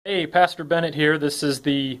Hey, Pastor Bennett here. This is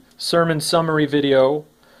the sermon summary video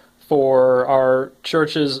for our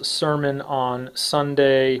church's sermon on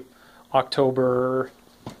Sunday, October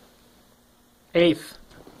 8th.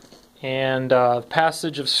 And the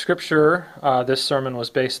passage of Scripture this sermon was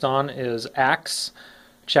based on is Acts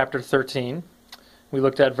chapter 13. We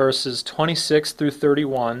looked at verses 26 through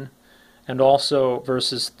 31 and also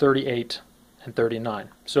verses 38 and 39.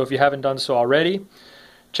 So if you haven't done so already,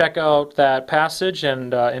 check out that passage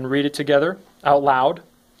and read it together out loud.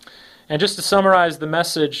 And just to summarize the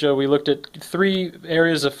message, we looked at three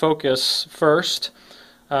areas of focus. First,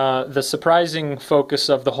 the surprising focus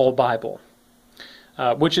of the whole Bible,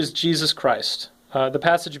 which is Jesus Christ. The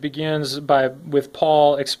passage begins with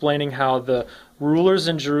Paul explaining how the rulers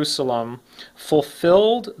in Jerusalem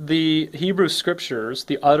fulfilled the Hebrew Scriptures,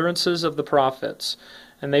 the utterances of the prophets,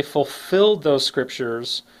 and they fulfilled those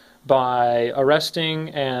Scriptures by arresting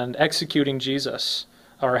and executing Jesus,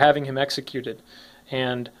 or having him executed.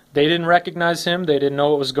 And they didn't recognize him, they didn't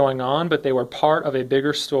know what was going on, but they were part of a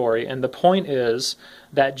bigger story. And the point is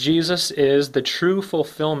that Jesus is the true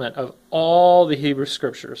fulfillment of all the Hebrew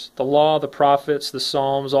Scriptures. The law, the prophets, the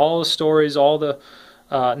Psalms, all the stories, all the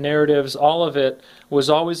narratives, all of it was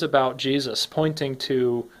always about Jesus, pointing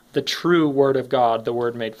to the true Word of God, the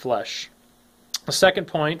Word made flesh. The second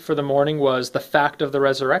point for the morning was the fact of the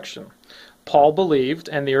resurrection. Paul believed,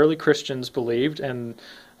 and the early Christians believed, and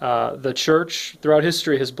the church throughout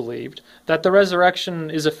history has believed, that the resurrection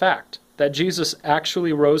is a fact, that Jesus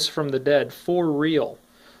actually rose from the dead for real.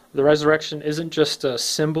 The resurrection isn't just a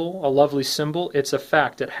symbol, a lovely symbol, it's a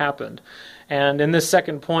fact, it happened. And in this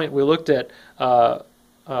second point, we looked at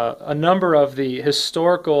a number of the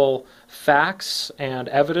historical facts and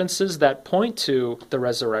evidences that point to the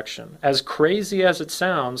resurrection. As crazy as it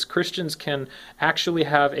sounds, Christians can actually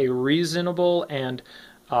have a reasonable and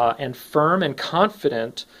firm and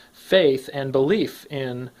confident faith and belief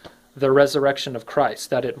in the resurrection of Christ,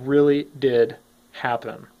 that it really did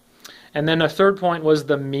happen. And then a third point was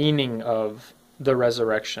the meaning of the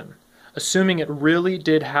resurrection. Assuming it really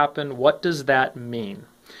did happen, what does that mean?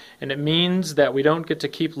 And it means that we don't get to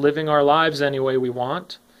keep living our lives any way we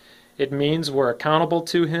want. It means we're accountable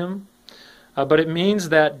to Him. But it means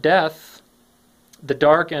that death, the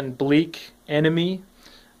dark and bleak enemy,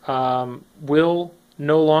 will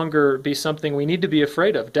no longer be something we need to be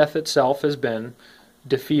afraid of. Death itself has been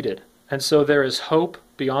defeated. And so there is hope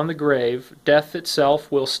beyond the grave. Death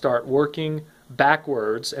itself will start working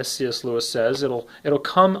backwards, as C.S. Lewis says. It'll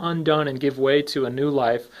come undone and give way to a new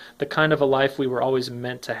life, the kind of a life we were always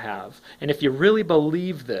meant to have. And if you really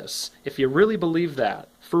believe this, if you really believe that,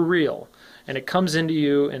 for real, and it comes into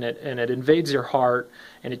you and it invades your heart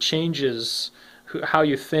and it changes how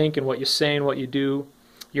you think and what you say and what you do,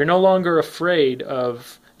 you're no longer afraid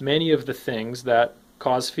of many of the things that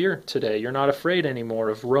cause fear today. You're not afraid anymore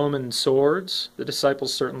of Roman swords. The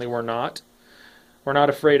disciples certainly were not. We're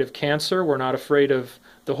not afraid of cancer. We're not afraid of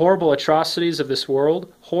the horrible atrocities of this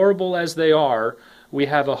world. Horrible as they are, we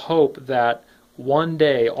have a hope that one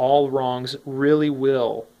day all wrongs really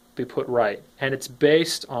will be put right. And it's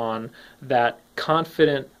based on that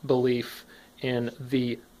confident belief in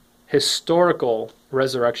the historical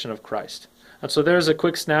resurrection of Christ. And so there's a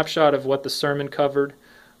quick snapshot of what the sermon covered.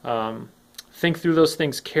 Think through those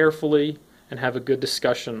things carefully and have a good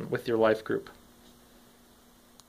discussion with your life group.